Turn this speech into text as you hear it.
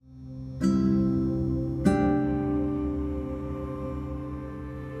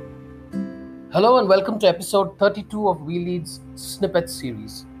Hello and welcome to episode 32 of WeLead's Snippet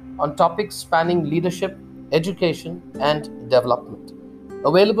series on topics spanning leadership, education, and development.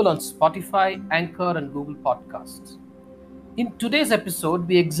 Available on Spotify, Anchor, and Google Podcasts. In today's episode,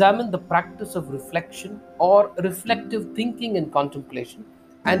 we examine the practice of reflection or reflective thinking and contemplation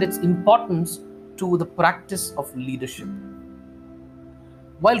and its importance to the practice of leadership.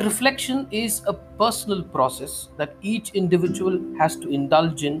 While reflection is a personal process that each individual has to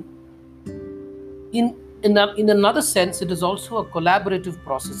indulge in another sense, it is also a collaborative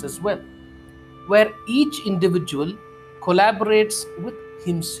process as well, where each individual collaborates with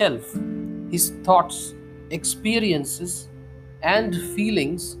himself, his thoughts, experiences, and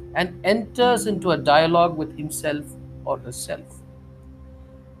feelings, and enters into a dialogue with himself or herself.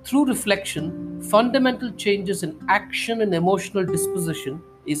 Through reflection, fundamental changes in action and emotional disposition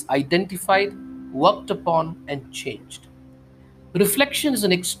is identified, worked upon, and changed. Reflection is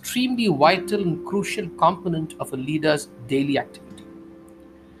an extremely vital and crucial component of a leader's daily activity.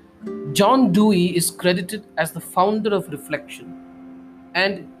 John Dewey is credited as the founder of reflection,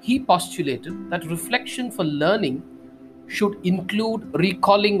 and he postulated that reflection for learning should include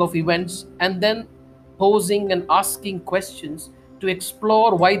recalling of events and then posing and asking questions to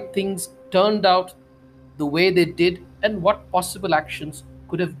explore why things turned out the way they did and what possible actions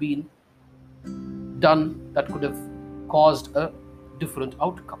could have been done that could have caused a different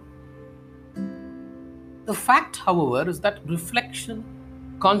outcome. The fact, however, is that reflection,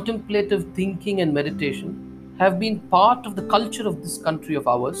 contemplative thinking, and meditation have been part of the culture of this country of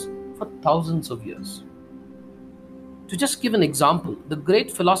ours for thousands of years. To just give an example, the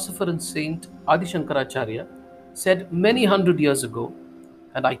great philosopher and saint Adi Shankaracharya said many hundred years ago,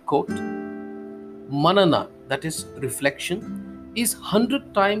 and I quote, Manana, that is reflection, is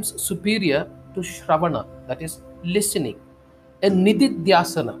 100 times superior to Shravana, that is listening, and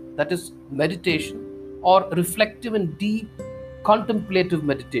Nididhyasana, that is meditation or reflective and deep contemplative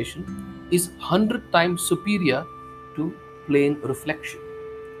meditation, is 100 times superior to plain reflection.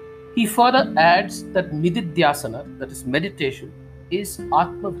 He further adds that Nididhyasana, that is meditation, is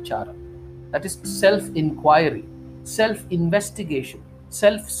Atma Vichara, that is self-inquiry, self-investigation,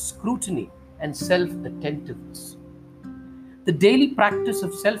 self-scrutiny, and self-attentiveness. The daily practice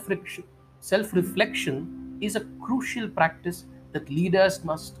of self-reflection is a crucial practice that leaders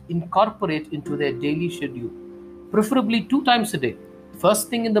must incorporate into their daily schedule, preferably 2 times a day, first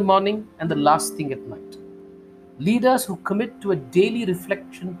thing in the morning and the last thing at night. Leaders who commit to a daily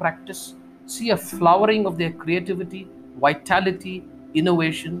reflection practice see a flowering of their creativity, vitality,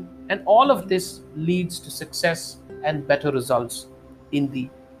 innovation, and all of this leads to success and better results in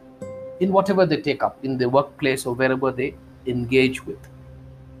whatever they take up, in the workplace or wherever they engage with.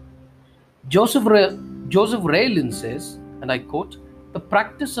 Joseph Raylin says, and I quote, the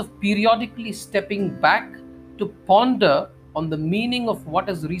practice of periodically stepping back to ponder on the meaning of what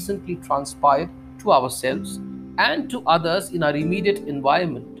has recently transpired to ourselves and to others in our immediate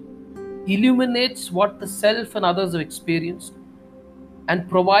environment illuminates what the self and others have experienced and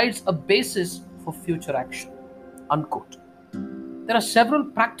provides a basis for future action. Unquote. There are several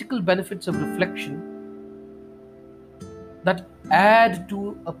practical benefits of reflection that add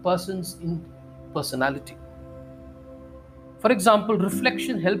to a person's personality. For example,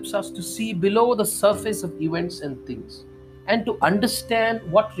 reflection helps us to see below the surface of events and things and to understand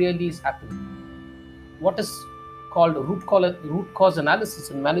what really is happening. What is called root cause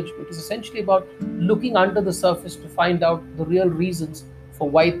analysis in management is essentially about looking under the surface to find out the real reasons for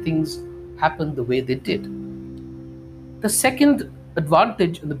why things happened the way they did. The second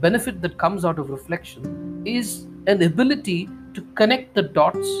advantage and the benefit that comes out of reflection is an ability to connect the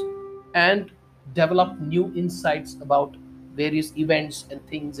dots and develop new insights about various events and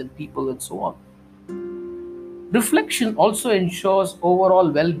things and people and so on. Reflection also ensures overall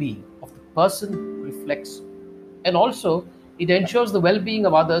well-being of the person who reflects, and also it ensures the well-being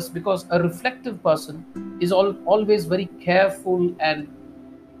of others because a reflective person is always very careful and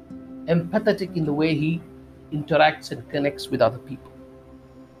empathetic in the way he interacts and connects with other people.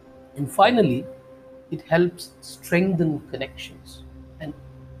 And finally, it helps strengthen connections and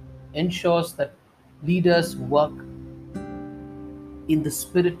ensures that leaders work in the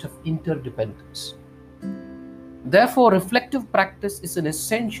spirit of interdependence. Therefore, reflective practice is an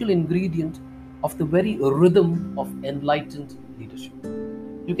essential ingredient of the very rhythm of enlightened leadership.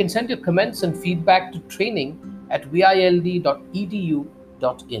 You can send your comments and feedback to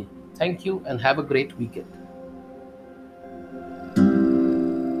training@vild.edu.in. Thank you and have a great weekend.